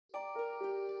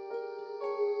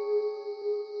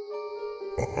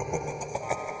I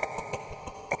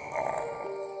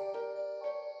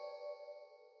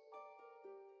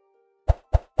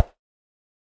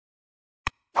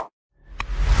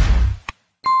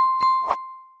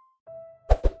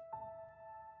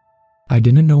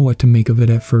didn't know what to make of it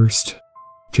at first.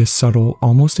 Just subtle,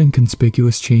 almost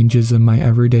inconspicuous changes in my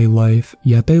everyday life,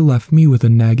 yet they left me with a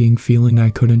nagging feeling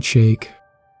I couldn't shake.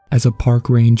 As a park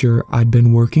ranger, I'd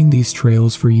been working these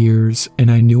trails for years,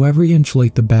 and I knew every inch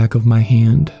like the back of my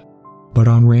hand. But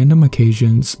on random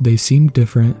occasions, they seemed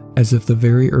different, as if the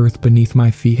very earth beneath my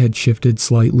feet had shifted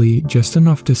slightly, just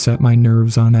enough to set my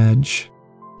nerves on edge.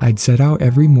 I'd set out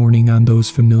every morning on those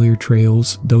familiar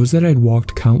trails, those that I'd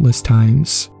walked countless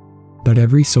times. But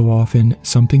every so often,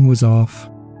 something was off.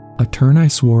 A turn I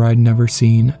swore I'd never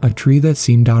seen, a tree that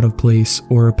seemed out of place,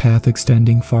 or a path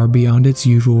extending far beyond its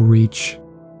usual reach.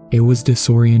 It was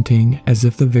disorienting, as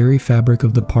if the very fabric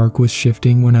of the park was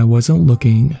shifting when I wasn't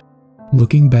looking.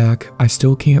 Looking back, I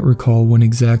still can't recall when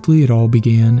exactly it all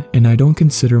began, and I don't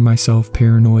consider myself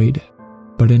paranoid.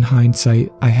 But in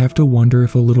hindsight, I have to wonder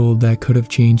if a little of that could have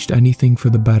changed anything for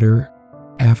the better.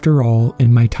 After all,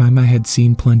 in my time I had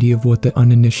seen plenty of what the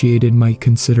uninitiated might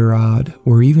consider odd,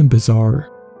 or even bizarre.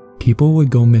 People would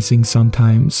go missing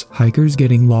sometimes, hikers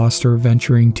getting lost or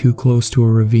venturing too close to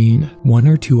a ravine. One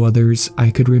or two others I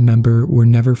could remember were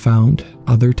never found.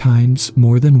 Other times,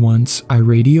 more than once, I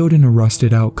radioed in a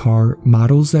rusted out car,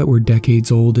 models that were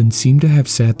decades old and seemed to have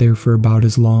sat there for about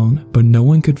as long, but no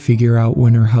one could figure out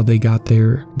when or how they got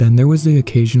there. Then there was the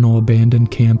occasional abandoned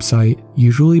campsite,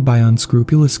 usually by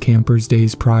unscrupulous campers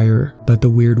days prior. But the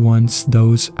weird ones,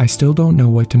 those, I still don't know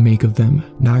what to make of them.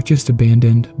 Not just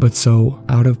abandoned, but so,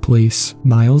 out of place,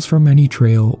 miles from any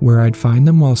trail, where I'd find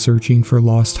them while searching for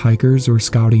lost hikers or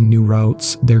scouting new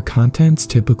routes. Their contents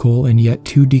typical and yet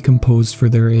too decomposed for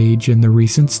their age and the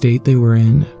recent state they were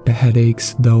in. The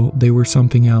headaches, though, they were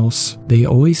something else. They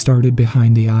always started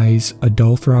behind the eyes, a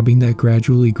dull throbbing that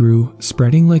gradually grew,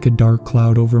 spreading like a dark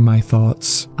cloud over my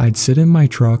thoughts. I'd sit in my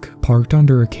truck, parked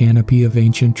under a canopy of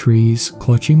ancient trees,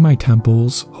 clutching my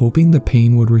temples, hoping the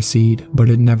pain would recede, but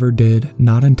it never did,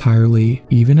 not entirely.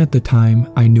 Even at the time,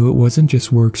 I knew it wasn't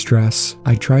just work stress.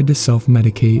 I tried to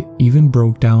self-medicate, even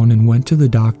broke down and went to the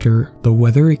doctor, but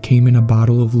whether it came in a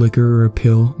bottle of liquor or a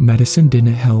pill, medicine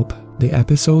didn't help. The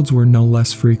episodes were no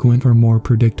less frequent or more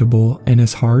predictable, and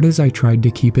as hard as I tried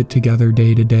to keep it together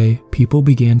day to day, people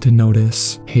began to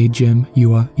notice. "Hey Jim,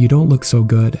 you don't look so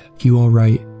good. You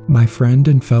alright?" My friend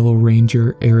and fellow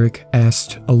ranger, Eric,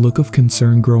 asked, a look of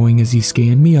concern growing as he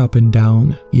scanned me up and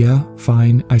down. "Yeah,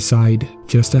 fine," I sighed.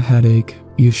 "Just a headache."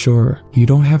 "You sure? You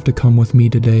don't have to come with me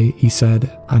today," he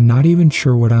said. "I'm not even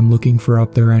sure what I'm looking for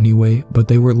up there anyway, but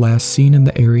they were last seen in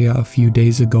the area a few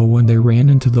days ago when they ran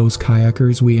into those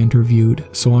kayakers we interviewed,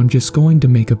 so I'm just going to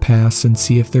make a pass and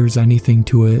see if there's anything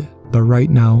to it. But right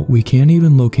now, we can't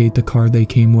even locate the car they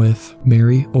came with.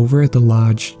 Mary, over at the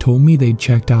lodge, told me they'd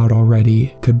checked out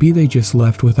already. Could be they just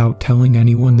left without telling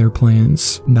anyone their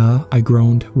plans." "Nah," I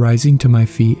groaned, rising to my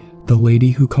feet. The lady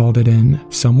who called it in,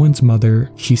 someone's mother,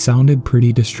 she sounded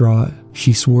pretty distraught.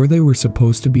 She swore they were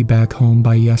supposed to be back home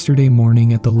by yesterday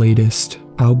morning at the latest.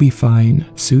 "I'll be fine.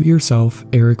 Suit yourself,"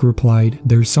 Eric replied.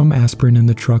 "There's some aspirin in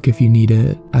the truck if you need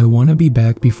it. I want to be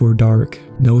back before dark.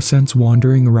 No sense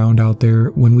wandering around out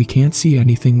there when we can't see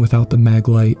anything without the mag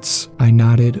lights." I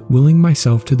nodded, willing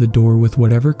myself to the door with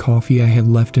whatever coffee I had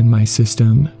left in my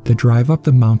system. The drive up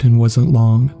the mountain wasn't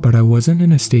long, but I wasn't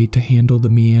in a state to handle the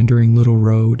meandering little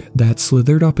road that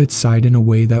slithered up its side in a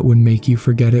way that would make you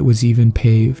forget it was even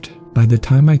paved. By the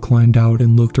time I climbed out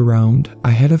and looked around,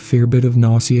 I had a fair bit of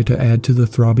nausea to add to the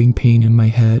throbbing pain in my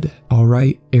head.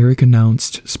 "Alright," Eric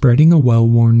announced, spreading a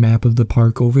well-worn map of the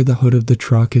park over the hood of the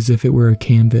truck as if it were a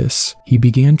canvas. He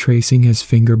began tracing his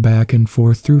finger back and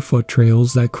forth through foot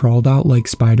trails that crawled out like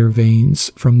spider veins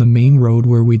from the main road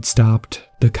where we'd stopped.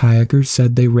 The kayakers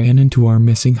said they ran into our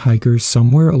missing hikers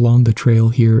somewhere along the trail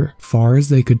here. Far as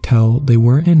they could tell, they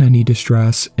weren't in any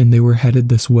distress, and they were headed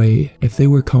this way. If they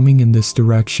were coming in this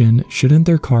direction, shouldn't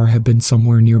their car have been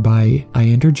somewhere nearby? I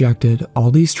interjected,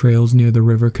 "All these trails near the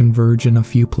river converge in a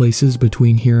few places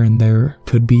between here and there."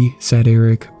 "Could be," said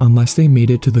Eric, "unless they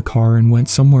made it to the car and went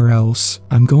somewhere else.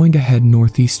 I'm going to head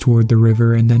northeast toward the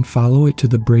river and then follow it to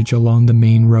the bridge along the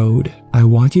main road. I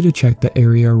want you to check the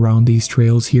area around these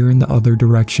trails here in the other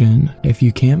direction. If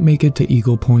you can't make it to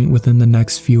Eagle Point within the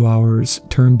next few hours,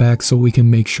 turn back so we can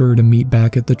make sure to meet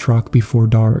back at the truck before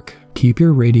dark." Keep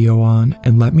your radio on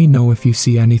and let me know if you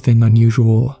see anything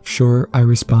unusual." "Sure," I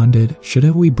responded.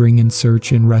 "Shouldn't we bring in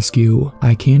search and rescue?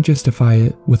 I can't justify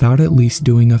it without at least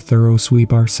doing a thorough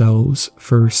sweep ourselves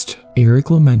first."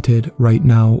 Eric lamented, "Right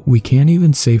now, we can't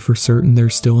even say for certain they're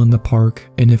still in the park,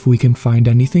 and if we can find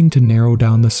anything to narrow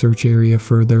down the search area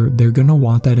further, they're gonna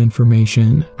want that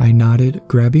information." I nodded,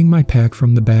 grabbing my pack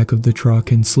from the back of the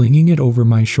truck and slinging it over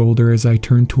my shoulder as I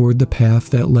turned toward the path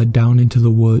that led down into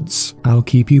the woods. "I'll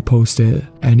keep you posted.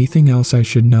 Anything else I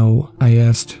should know?" I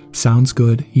asked. "Sounds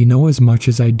good. You know as much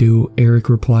as I do," Eric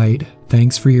replied.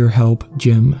 "Thanks for your help,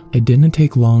 Jim." It didn't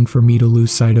take long for me to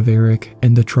lose sight of Eric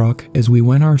and the truck as we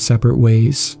went our separate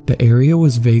ways. The area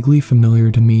was vaguely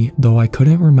familiar to me, though I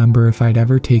couldn't remember if I'd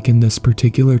ever taken this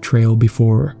particular trail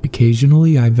before.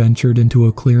 Occasionally I ventured into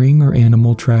a clearing or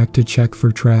animal track to check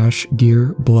for trash,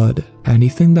 gear, blood,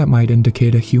 anything that might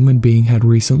indicate a human being had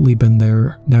recently been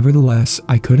there. Nevertheless,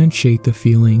 I couldn't shake the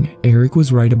feeling. Eric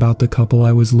was right about the couple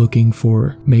I was looking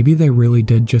for. Maybe they really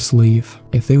did just leave.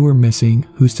 If they were missing,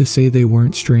 who's to say they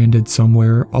weren't stranded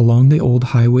somewhere along the old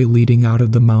highway leading out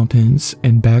of the mountains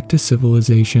and back to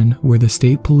civilization where the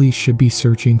state police should be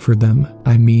searching for them?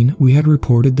 I mean, we had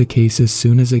reported the case as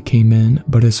soon as it came in,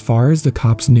 but as far as the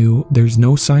cops knew, there's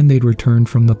no sign they'd returned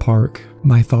from the park.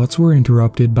 My thoughts were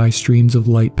interrupted by streams of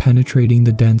light penetrating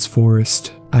the dense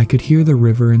forest. I could hear the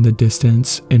river in the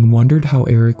distance and wondered how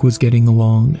Eric was getting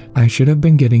along. I should have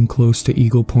been getting close to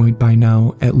Eagle Point by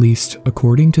now, at least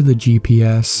according to the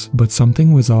GPS, but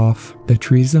something was off. The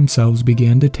trees themselves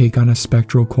began to take on a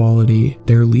spectral quality.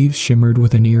 Their leaves shimmered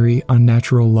with an eerie,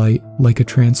 unnatural light, like a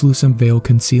translucent veil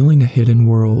concealing a hidden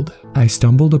world. I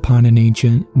stumbled upon an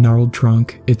ancient, gnarled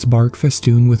trunk, its bark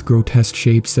festooned with grotesque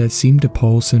shapes that seemed to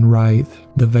pulse and writhe.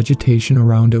 The vegetation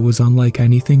around it was unlike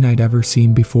anything I'd ever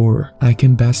seen before. I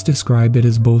can best describe it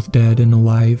as both dead and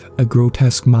alive, a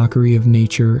grotesque mockery of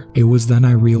nature. It was then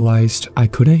I realized I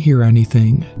couldn't hear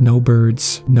anything. No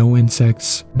birds, no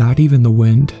insects, not even the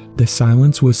wind. The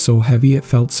silence was so heavy it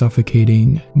felt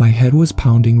suffocating. My head was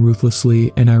pounding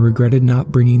ruthlessly, and I regretted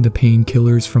not bringing the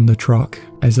painkillers from the truck.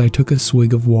 As I took a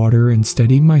swig of water and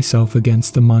steadied myself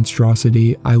against the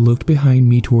monstrosity, I looked behind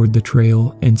me toward the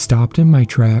trail and stopped in my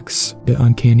tracks. The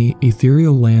uncanny,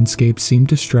 ethereal landscape seemed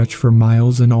to stretch for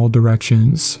miles in all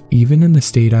directions. Even in the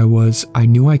state I was, I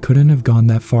knew I couldn't have gone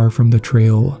that far from the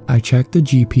trail. I checked the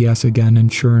GPS again,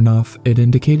 and sure enough, it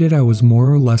indicated I was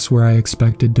more or less where I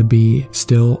expected to be.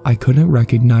 Still, I couldn't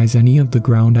recognize any of the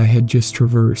ground I had just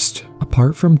traversed.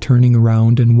 Apart from turning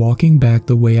around and walking back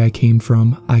the way I came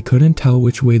from, I couldn't tell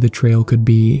which way the trail could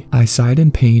be. I sighed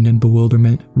in pain and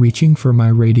bewilderment, reaching for my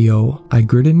radio. I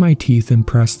gritted my teeth and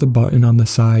pressed the button on the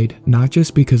side, not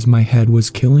just because my head was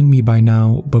killing me by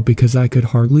now, but because I could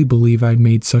hardly believe I'd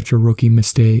made such a rookie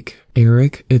mistake.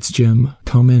 "Eric, it's Jim.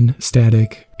 Come in,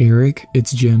 static." "Eric,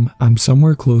 it's Jim. I'm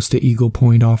somewhere close to Eagle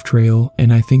Point off trail,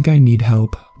 and I think I need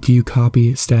help. Do you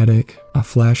copy, static?" A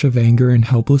flash of anger and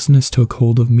helplessness took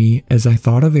hold of me as I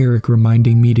thought of Eric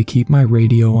reminding me to keep my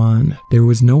radio on. There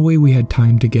was no way we had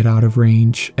time to get out of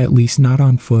range, at least not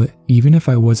on foot, even if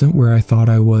I wasn't where I thought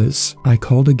I was. I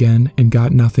called again and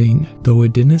got nothing. Though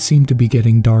it didn't seem to be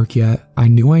getting dark yet, I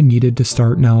knew I needed to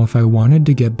start now if I wanted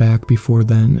to get back before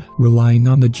then. Relying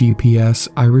on the GPS,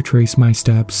 I retraced my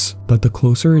steps, but the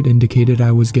closer it indicated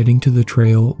I was getting to the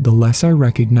trail, the less I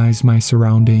recognized my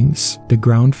surroundings. The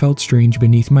ground felt strange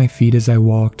beneath my feet as I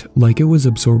walked, like it was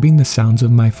absorbing the sounds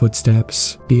of my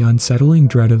footsteps. The unsettling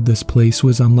dread of this place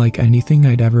was unlike anything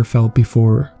I'd ever felt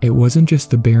before. It wasn't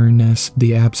just the barrenness,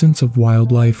 the absence of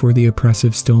wildlife, or the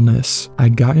oppressive stillness.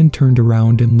 I'd gotten turned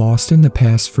around and lost in the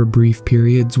past for brief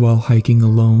periods while hiking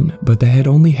alone, but that had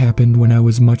only happened when I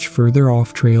was much further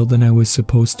off trail than I was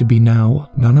supposed to be now.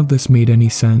 None of this made any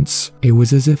sense. It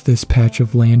was as if this patch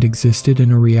of land existed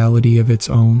in a reality of its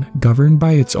own, governed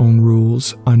by its own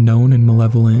rules, unknown and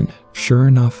malevolent. Sure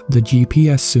enough, the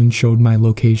GPS soon showed my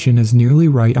location as nearly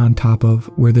right on top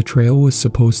of where the trail was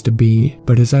supposed to be,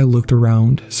 but as I looked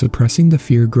around, suppressing the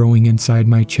fear growing inside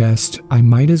my chest, I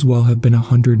might as well have been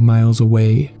 100 miles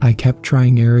away. I kept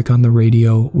trying Eric on the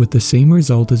radio, with the same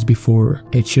result as before.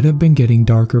 It should have been getting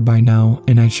darker by now,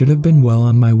 and I should have been well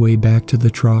on my way back to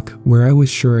the truck, where I was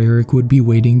sure Eric would be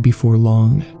waiting before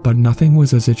long. But nothing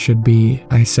was as it should be.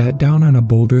 I sat down on a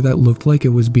boulder that looked like it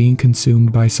was being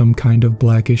consumed by some kind of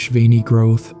blackish veiny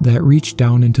growth that reached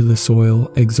down into the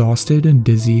soil, exhausted and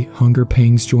dizzy, hunger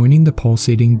pangs joining the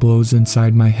pulsating blows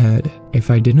inside my head. If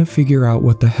I didn't figure out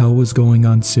what the hell was going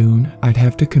on soon, I'd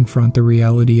have to confront the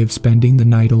reality of spending the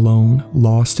night alone,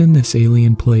 lost in this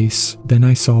alien place. Then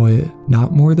I saw it,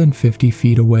 not more than 50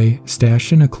 feet away,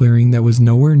 stashed in a clearing that was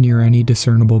nowhere near any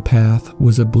discernible path,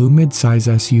 was a blue mid-size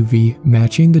SUV,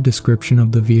 matching the description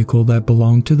of the vehicle that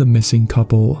belonged to the missing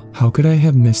couple. How could I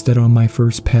have missed it on my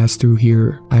first pass through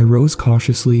here? I rose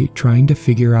cautiously, trying to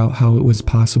figure out how it was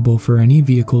possible for any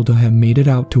vehicle to have made it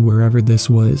out to wherever this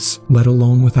was, let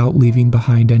alone without leaving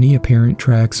behind any apparent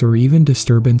tracks or even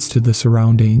disturbance to the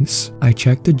surroundings. I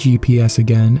checked the GPS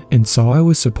again and saw I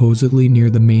was supposedly near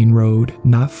the main road,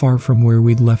 not far from where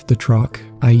we'd left the truck.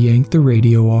 I yanked the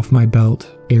radio off my belt.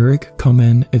 "Eric, come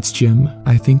in, it's Jim.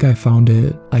 I think I found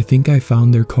it. I think I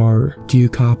found their car. Do you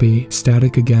copy?"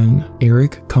 Static again.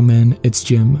 "Eric, come in, it's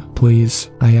Jim. Please."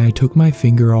 I took my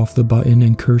finger off the button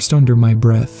and cursed under my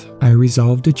breath. I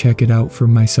resolved to check it out for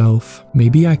myself.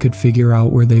 Maybe I could figure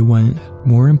out where they went.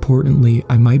 More importantly,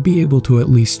 I might be able to at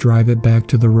least drive it back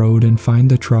to the road and find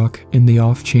the truck in the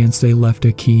off chance they left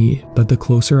a key. But the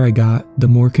closer I got, the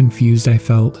more confused I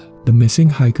felt. The missing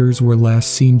hikers were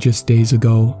last seen just days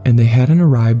ago, and they hadn't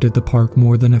arrived at the park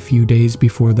more than a few days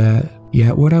before that.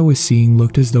 Yet what I was seeing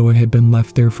looked as though it had been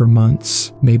left there for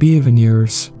months, maybe even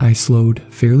years. I slowed,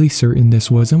 fairly certain this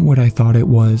wasn't what I thought it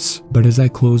was, but as I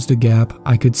closed the gap,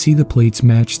 I could see the plates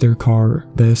match their car.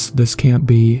 This can't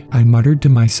be, I muttered to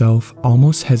myself,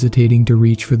 almost hesitating to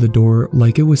reach for the door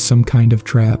like it was some kind of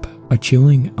trap. A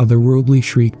chilling, otherworldly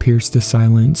shriek pierced the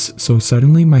silence, so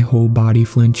suddenly my whole body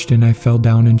flinched and I fell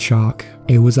down in shock.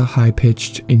 It was a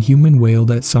high-pitched, inhuman wail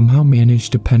that somehow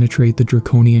managed to penetrate the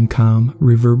draconian calm,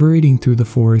 reverberating through the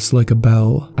forest like a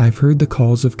bell. I've heard the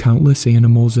calls of countless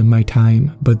animals in my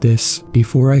time, but this,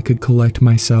 before I could collect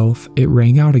myself, it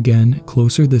rang out again,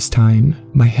 closer this time.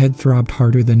 My head throbbed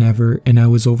harder than ever, and I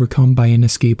was overcome by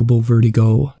inescapable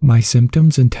vertigo. My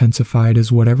symptoms intensified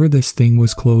as whatever this thing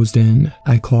was closed in.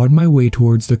 I clawed my way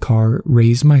towards the car,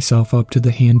 raised myself up to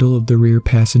the handle of the rear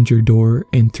passenger door,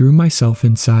 and threw myself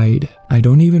inside. I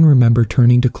don't even remember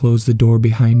turning to close the door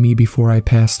behind me before I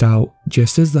passed out,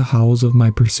 just as the howls of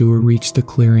my pursuer reached the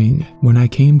clearing. When I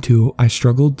came to, I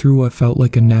struggled through what felt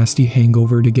like a nasty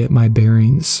hangover to get my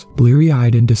bearings.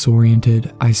 Bleary-eyed and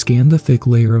disoriented, I scanned the thick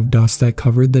layer of dust that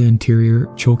covered the interior,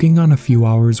 choking on a few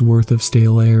hours worth of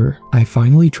stale air. I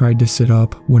finally tried to sit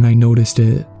up when I noticed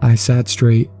it. I sat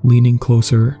straight, leaning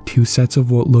closer. 2 sets of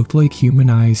what looked like human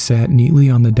eyes sat neatly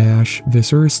on the dash,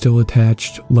 viscera still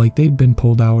attached, like they'd been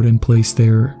pulled out and placed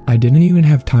there. I didn't even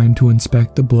have time to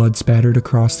inspect the blood spattered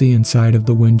across the inside of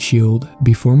the windshield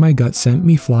before my gut sent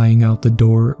me flying out the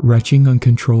door, retching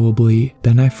uncontrollably.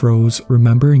 Then I froze,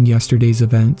 remembering yesterday's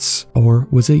events. Or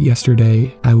was it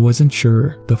yesterday? I wasn't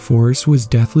sure. The forest was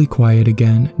deathly quiet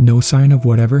again, no sign of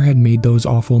whatever had made those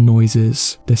awful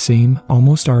noises. The same,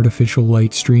 almost artificial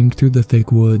light streamed through the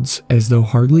thick woods, as though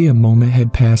hardly a moment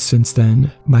had passed since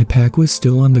then. My pack was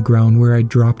still on the ground where I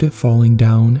dropped it falling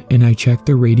down, and I checked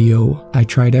the radio. I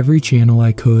tried every channel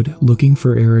I could, looking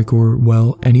for Eric or,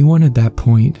 well, anyone at that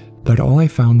point. But all I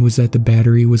found was that the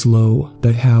battery was low.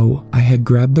 That how I had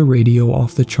grabbed the radio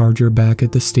off the charger back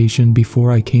at the station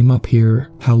before I came up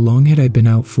here. How long had I been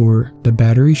out for? The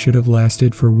battery should have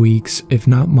lasted for weeks, if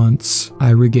not months. I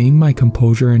regained my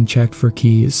composure and checked for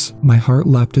keys. My heart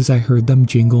leapt as I heard them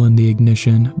jingle in the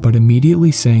ignition, but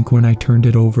immediately sank when I turned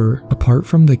it over. Apart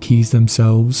from the keys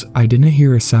themselves, I didn't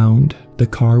hear a sound. The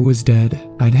car was dead.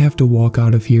 I'd have to walk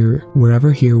out of here,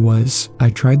 wherever here was. I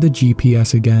tried the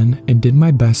GPS again and did my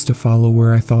best to follow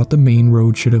where I thought the main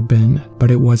road should have been,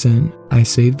 but it wasn't. I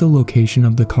saved the location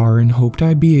of the car and hoped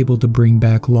I'd be able to bring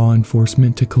back law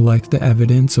enforcement to collect the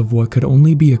evidence of what could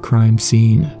only be a crime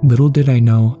scene. Little did I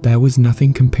know that was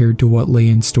nothing compared to what lay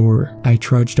in store. I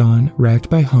trudged on, racked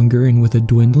by hunger and with a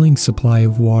dwindling supply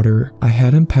of water. I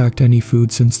hadn't packed any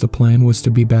food since the plan was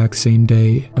to be back same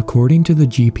day. According to the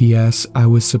GPS, I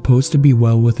was supposed to be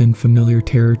well within familiar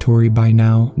territory by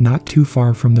now, not too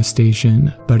far from the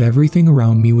station, but everything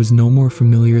around me was no more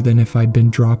familiar than if I'd been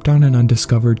dropped on an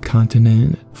undiscovered continent.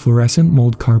 Fluorescent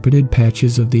mold-carpeted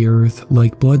patches of the earth,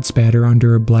 like blood spatter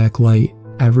under a black light.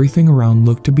 Everything around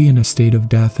looked to be in a state of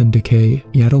death and decay,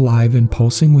 yet alive and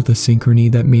pulsing with a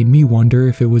synchrony that made me wonder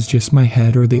if it was just my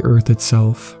head or the earth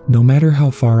itself. No matter how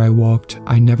far I walked,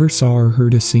 I never saw or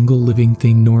heard a single living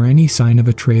thing nor any sign of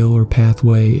a trail or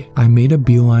pathway. I made a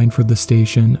beeline for the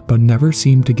station, but never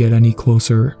seemed to get any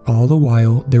closer. All the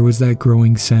while, there was that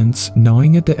growing sense,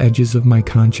 gnawing at the edges of my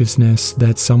consciousness,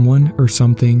 that someone or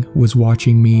something was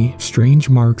watching me. Strange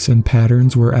marks and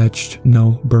patterns were etched,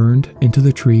 no, burned, into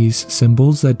the trees, symbols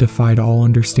symbols that defied all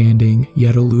understanding,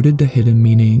 yet alluded to hidden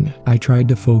meaning. I tried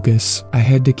to focus. I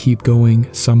had to keep going,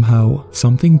 somehow.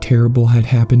 Something terrible had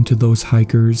happened to those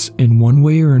hikers. In one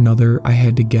way or another, I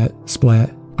had to get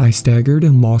splat. I staggered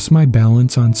and lost my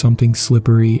balance on something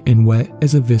slippery and wet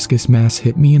as a viscous mass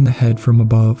hit me in the head from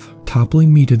above,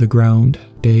 toppling me to the ground.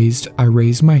 Dazed, I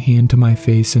raised my hand to my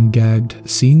face and gagged,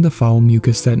 seeing the foul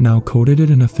mucus that now coated it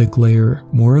in a thick layer.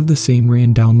 More of the same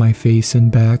ran down my face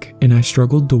and back, and I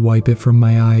struggled to wipe it from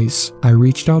my eyes. I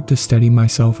reached out to steady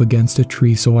myself against a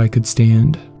tree so I could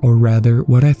stand. Or rather,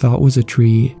 what I thought was a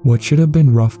tree, what should have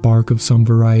been rough bark of some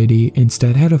variety,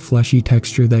 instead had a fleshy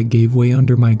texture that gave way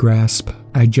under my grasp.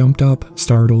 I jumped up,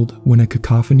 startled, when a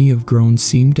cacophony of groans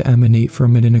seemed to emanate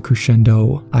from it in a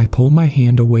crescendo. I pulled my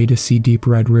hand away to see deep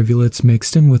red rivulets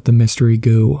mixed in with the mystery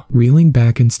goo. Reeling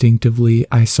back instinctively,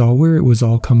 I saw where it was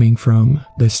all coming from.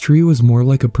 This tree was more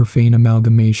like a profane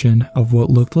amalgamation of what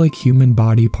looked like human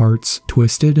body parts,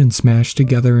 twisted and smashed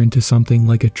together into something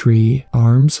like a tree.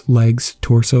 Arms, legs,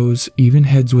 torsos, even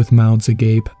heads with mouths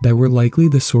agape that were likely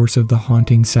the source of the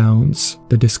haunting sounds.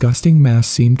 The disgusting mass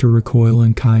seemed to recoil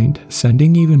in kind, sending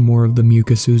even more of the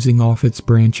mucus oozing off its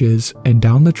branches and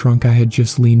down the trunk I had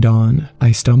just leaned on.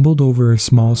 I stumbled over a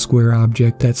small square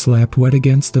object that slapped wet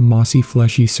against the mossy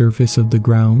fleshy surface of the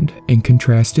ground and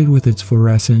contrasted with its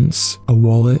fluorescence. A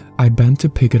wallet. I bent to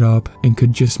pick it up and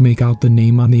could just make out the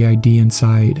name on the ID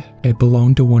inside. It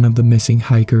belonged to one of the missing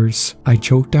hikers. I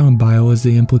choked down bile as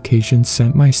the implications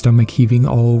sent my stomach heaving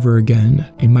all over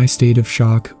again. In my state of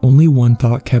shock, only one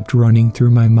thought kept running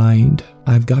through my mind.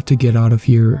 I've got to get out of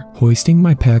here. Hoisting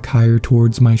my pack higher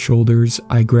towards my shoulders,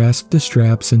 I grasped the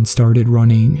straps and started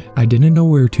running. I didn't know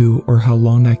where to or how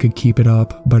long I could keep it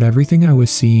up, but everything I was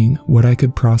seeing, what I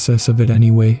could process of it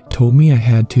anyway, told me I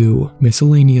had to.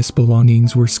 Miscellaneous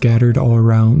belongings were scattered all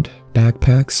around.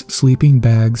 Backpacks, sleeping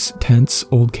bags, tents,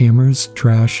 old cameras,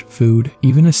 trash, food,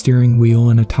 even a steering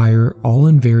wheel and a tire, all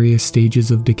in various stages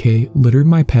of decay, littered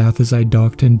my path as I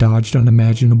ducked and dodged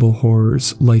unimaginable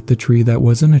horrors, like the tree that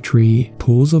wasn't a tree,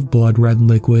 pools of blood-red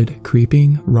liquid,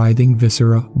 creeping, writhing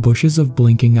viscera, bushes of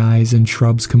blinking eyes, and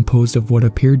shrubs composed of what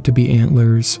appeared to be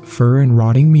antlers, fur, and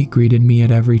rotting meat greeted me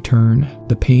at every turn.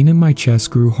 The pain in my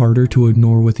chest grew harder to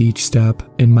ignore with each step,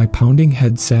 and my pounding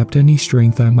head sapped any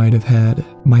strength I might have had.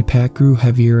 My pack grew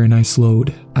heavier and I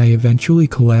slowed. I eventually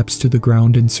collapsed to the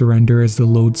ground in surrender as the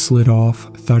load slid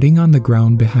off, thudding on the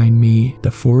ground behind me.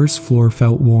 The forest floor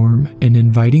felt warm and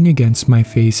inviting against my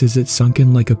face as it sunk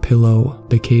in like a pillow.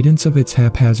 The cadence of its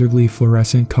haphazardly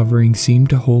fluorescent covering seemed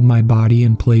to hold my body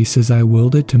in place as I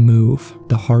willed it to move.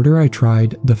 The harder I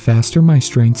tried, the faster my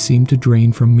strength seemed to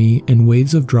drain from me in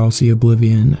waves of drowsy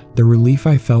oblivion. The relief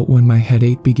I felt when my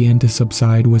headache began to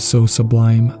subside was so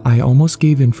sublime, I almost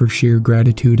gave in for sheer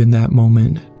gratitude in that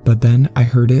moment. But then I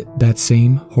heard it, that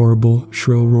same horrible,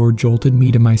 shrill roar jolted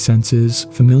me to my senses,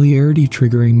 familiarity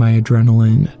triggering my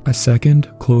adrenaline. A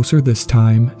second, closer this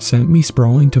time, sent me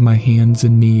sprawling to my hands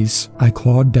and knees. I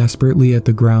clawed desperately at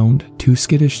the ground, too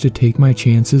skittish to take my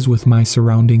chances with my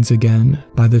surroundings again.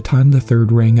 By the time the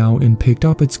third rang out and picked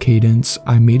up its cadence,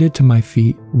 I made it to my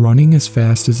feet, running as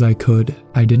fast as I could.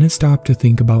 I didn't stop to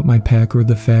think about my pack or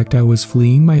the fact I was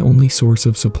fleeing my only source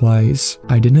of supplies.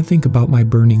 I didn't think about my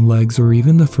burning legs or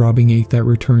even the throbbing ache that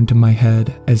returned to my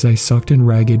head as I sucked in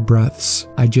ragged breaths.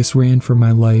 I just ran for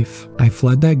my life. I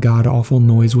fled that god-awful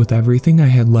noise with everything I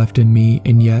had left in me,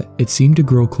 and yet it seemed to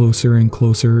grow closer and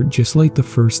closer, just like the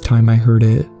first time I heard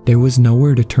it. There was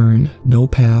nowhere to turn, no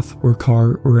path or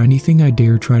car or anything I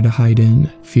dare try to hide in.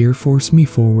 Fear forced me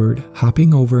forward,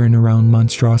 hopping over and around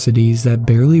monstrosities that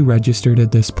barely registered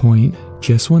at this point.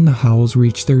 Just when the howls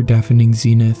reached their deafening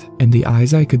zenith, and the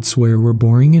eyes I could swear were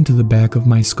boring into the back of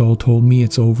my skull told me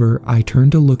it's over, I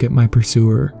turned to look at my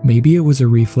pursuer. Maybe it was a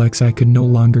reflex I could no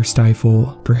longer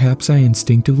stifle. Perhaps I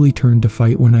instinctively turned to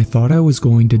fight when I thought I was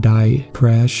going to die.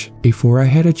 Crash. Before I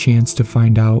had a chance to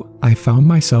find out, I found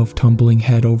myself tumbling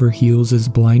head over heels as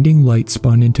blinding light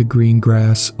spun into green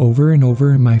grass over and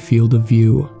over in my field of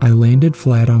view. I landed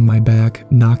flat on my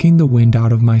back, knocking the wind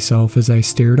out of myself as I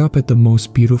stared up at the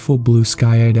most beautiful blue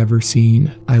sky I'd ever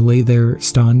seen. I lay there,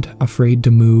 stunned, afraid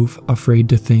to move, afraid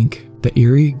to think. The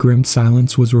eerie, grim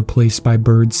silence was replaced by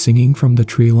birds singing from the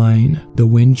tree line. The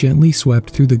wind gently swept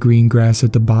through the green grass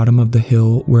at the bottom of the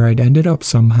hill where I'd ended up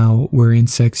somehow, where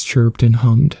insects chirped and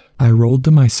hummed. I rolled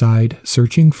to my side,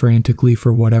 searching frantically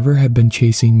for whatever had been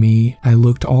chasing me. I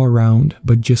looked all around,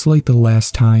 but just like the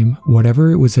last time,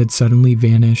 whatever it was had suddenly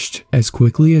vanished as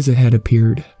quickly as it had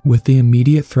appeared. With the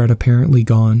immediate threat apparently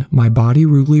gone, my body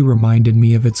rudely reminded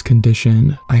me of its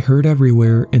condition. I hurt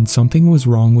everywhere, and something was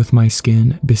wrong with my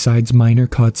skin, besides minor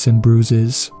cuts and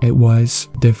bruises. It was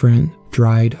different.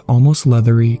 dried, almost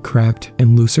leathery, cracked,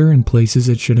 and looser in places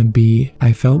it shouldn't be.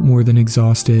 I felt more than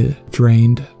exhausted,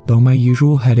 drained. Though my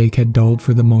usual headache had dulled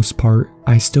for the most part,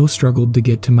 I still struggled to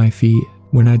get to my feet.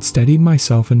 When I'd steadied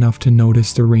myself enough to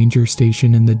notice the ranger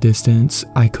station in the distance,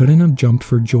 I couldn't have jumped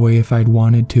for joy if I'd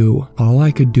wanted to. All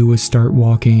I could do was start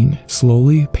walking,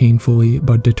 slowly, painfully,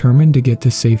 but determined to get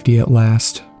to safety at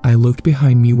last. I looked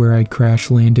behind me where I'd crash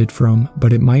landed from,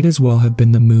 but it might as well have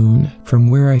been the moon. From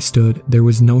where I stood, there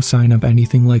was no sign of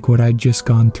anything like what I'd just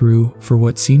gone through for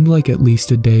what seemed like at least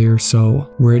a day or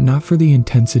so. Were it not for the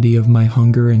intensity of my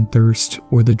hunger and thirst,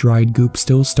 or the dried goop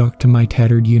still stuck to my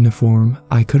tattered uniform,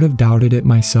 I could have doubted it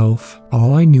myself.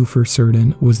 All I knew for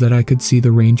certain was that I could see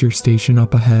the ranger station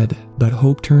up ahead, but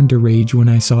hope turned to rage when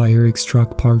I saw Eric's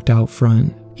truck parked out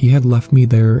front. He had left me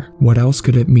there. What else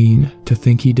could it mean? To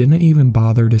think he didn't even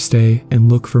bother to stay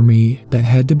and look for me. That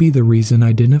had to be the reason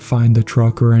I didn't find the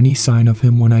truck or any sign of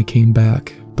him when I came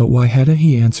back. But why hadn't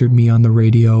he answered me on the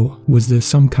radio? Was this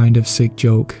some kind of sick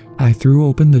joke? I threw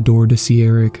open the door to see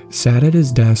Eric, sat at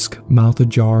his desk, mouth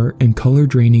ajar, and color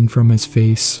draining from his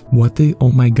face. What the—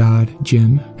 oh my god,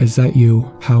 Jim, is that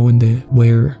you? How in the—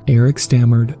 where? Eric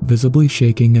stammered, visibly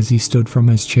shaking as he stood from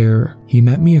his chair. He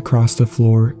met me across the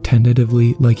floor,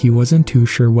 tentatively, like he wasn't too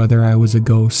sure whether I was a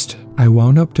ghost. I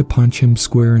wound up to punch him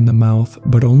square in the mouth,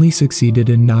 but only succeeded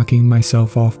in knocking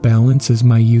myself off balance as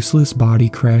my useless body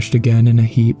crashed again in a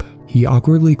heap. He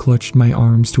awkwardly clutched my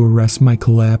arms to arrest my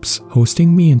collapse,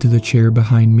 hoisting me into the chair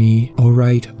behind me. All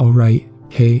right.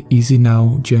 Hey, easy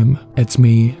now, Jim. It's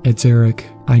me. It's Eric.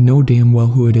 I know damn well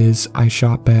who it is, I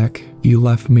shot back. You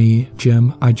left me.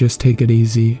 Jim, I just take it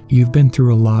easy. You've been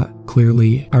through a lot,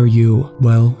 clearly. Are you,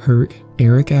 well, hurt?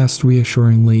 Eric asked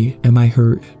reassuringly. Am I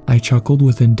hurt? I chuckled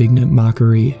with indignant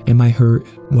mockery. Am I hurt?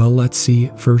 Well, let's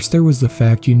see. First there was the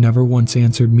fact you never once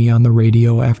answered me on the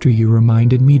radio after you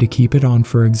reminded me to keep it on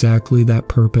for exactly that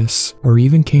purpose, or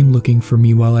even came looking for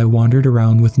me while I wandered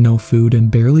around with no food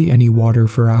and barely any water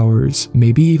for hours,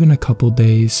 maybe even a couple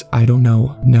days, I don't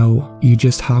know. No, you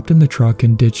just hopped in the truck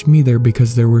and ditched me there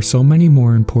because there were so many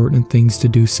more important things to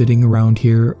do sitting around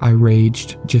here, I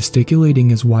raged,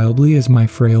 gesticulating as wildly as my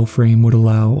frail frame would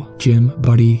allow. Jim,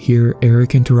 buddy, here,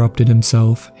 Eric interrupted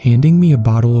himself, handing me a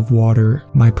bottle of water.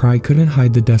 My pride couldn't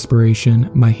hide the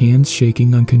desperation, my hands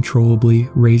shaking uncontrollably,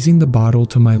 raising the bottle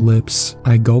to my lips.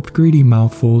 I gulped greedy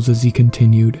mouthfuls as he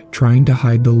continued, trying to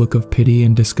hide the look of pity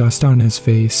and disgust on his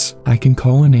face. I can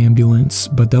call an ambulance,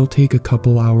 but they'll take a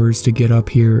couple hours to get up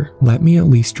here. Let me at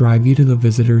least drive you to the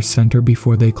visitor's center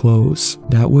before they close.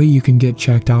 That way you can get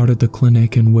checked out at the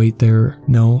clinic and wait there.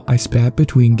 No, I spat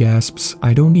between gasps.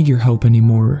 I don't need your help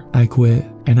anymore. I quit.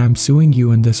 And I'm suing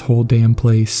you and this whole damn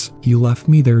place. You left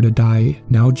me there to die.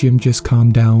 Now Jim, just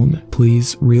calm down.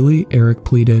 Please, really? Eric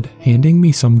pleaded, handing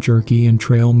me some jerky and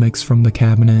trail mix from the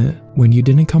cabinet. When you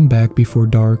didn't come back before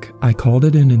dark, I called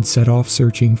it in and set off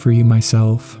searching for you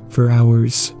myself. For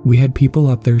hours, we had people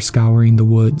up there scouring the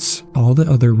woods. All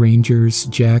the other rangers,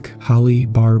 Jack, Holly,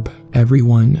 Barb,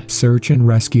 everyone, search and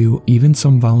rescue, even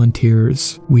some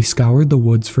volunteers. We scoured the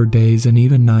woods for days and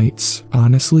even nights.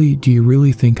 Honestly, do you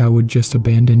really think I would just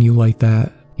abandon you like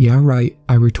that? Yeah, right,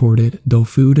 I retorted, though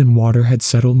food and water had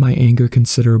settled my anger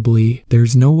considerably.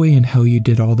 There's no way in hell you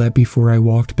did all that before I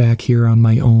walked back here on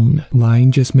my own.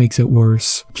 Lying just makes it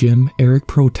worse. Jim, Eric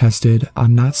protested.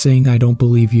 I'm not saying I don't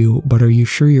believe you, but are you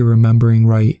sure you're remembering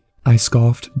right? I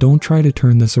scoffed. Don't try to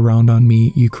turn this around on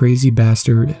me, you crazy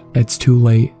bastard. It's too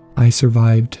late. I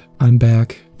survived. I'm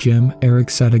back. Jim,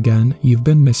 Eric said again, you've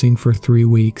been missing for 3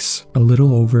 weeks. A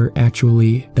little over,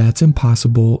 actually. That's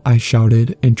impossible, I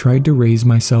shouted, and tried to raise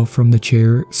myself from the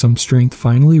chair, some strength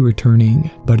finally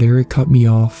returning. But Eric cut me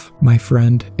off. My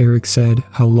friend, Eric said,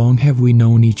 how long have we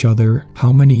known each other?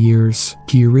 How many years?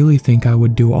 Do you really think I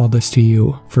would do all this to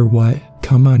you? For what?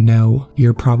 Come on now,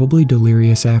 you're probably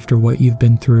delirious after what you've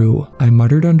been through. I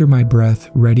muttered under my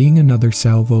breath, readying another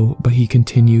salvo, but he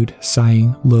continued,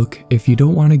 sighing, look, if you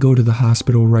don't want to go to the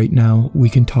hospital right now, we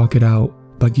can talk it out.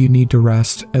 But you need to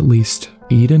rest, at least.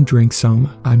 Eat and drink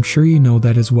some. I'm sure you know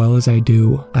that as well as I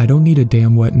do. I don't need a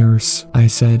damn wet nurse. I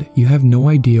said, you have no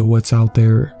idea what's out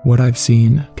there. What I've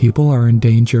seen. People are in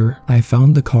danger. I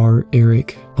found the car,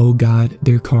 Eric. Oh god,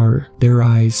 their car. Their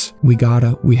eyes. We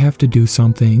have to do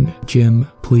something. Jim,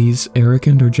 please, Eric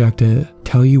interjected.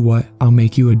 Tell you what, I'll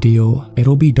make you a deal.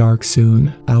 It'll be dark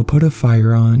soon. I'll put a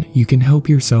fire on. You can help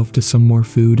yourself to some more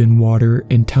food and water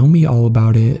and tell me all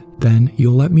about it. Then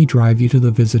you'll let me drive you to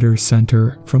the visitor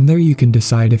center. From there you can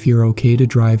decide if you're okay to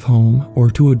drive home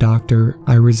or to a doctor.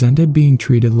 I resented being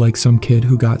treated like some kid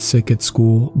who got sick at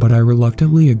school, but I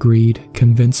reluctantly agreed,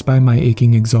 convinced by my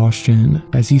aching exhaustion.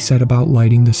 As he said about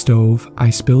lighting the stove,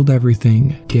 I spilled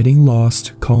everything, getting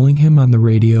lost, calling him on the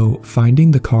radio,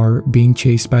 finding the car, being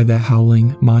chased by that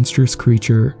howling, monstrous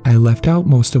creature. I left out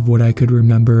most of what I could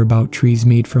remember about trees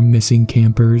made from missing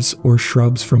campers or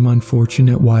shrubs from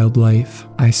unfortunate wildlife.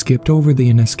 I skipped over the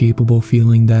inescapable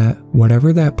feeling that,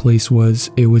 whatever that place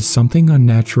was, it was something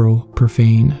unnatural,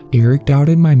 profane. Eric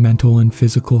doubted my mental and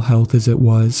physical health as it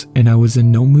was, and I was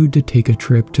in no mood to take a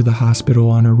trip to the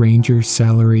hospital on a ranger's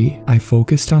salary. I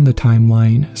focused on the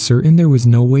timeline, certain there was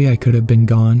no way I could have been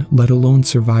gone, let alone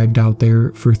survived out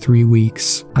there, for 3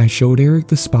 weeks. I showed Eric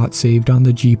the spot saved on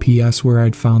the GPS where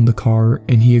I'd found the car,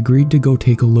 and he agreed to go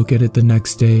take a look at it the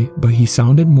next day, but he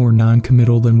sounded more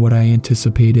non-committal than what I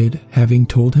anticipated, having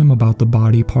told him about the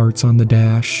body parts on the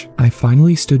dash. I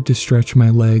finally stood to stretch my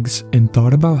legs and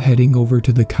thought about heading over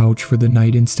to the couch for the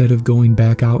night instead of going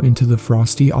back out into the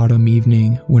frosty autumn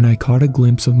evening when I caught a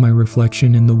glimpse of my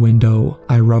reflection in the window.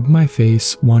 I rubbed my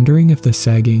face, wondering if the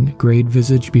sagging, grayed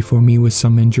visage before me was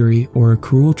some injury or a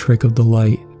cruel trick of the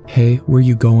light. "Hey, where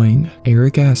you going?"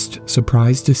 Eric asked,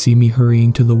 surprised to see me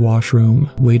hurrying to the washroom.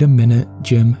 "Wait a minute,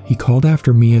 Jim," he called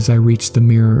after me as I reached the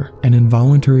mirror. An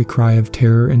involuntary cry of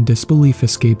terror and disbelief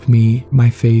escaped me. My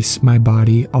face, my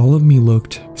body, all of me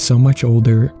looked so much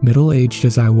older. Middle-aged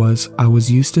as I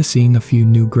was used to seeing a few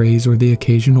new grays or the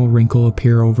occasional wrinkle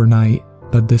appear overnight.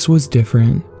 But this was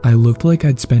different. I looked like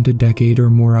I'd spent a decade or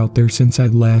more out there since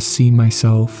I'd last seen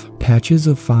myself. Patches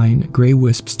of fine, gray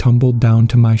wisps tumbled down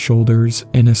to my shoulders,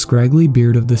 and a scraggly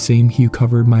beard of the same hue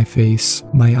covered my face.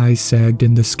 My eyes sagged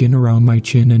and the skin around my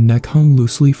chin and neck hung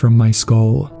loosely from my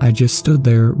skull. I just stood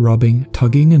there, rubbing,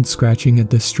 tugging and scratching at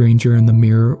this stranger in the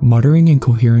mirror, muttering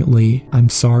incoherently. "I'm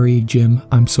sorry, Jim,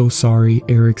 I'm so sorry,"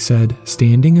 Eric said,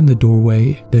 standing in the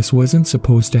doorway. "This wasn't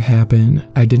supposed to happen.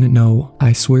 I didn't know.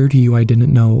 I swear to you I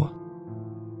didn't know."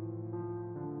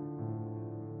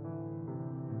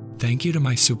 Thank you to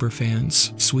my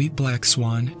superfans, Sweet Black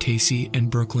Swan, Tacy,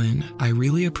 and Brooklyn. I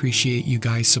really appreciate you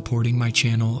guys supporting my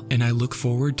channel, and I look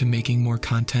forward to making more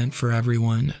content for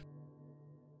everyone.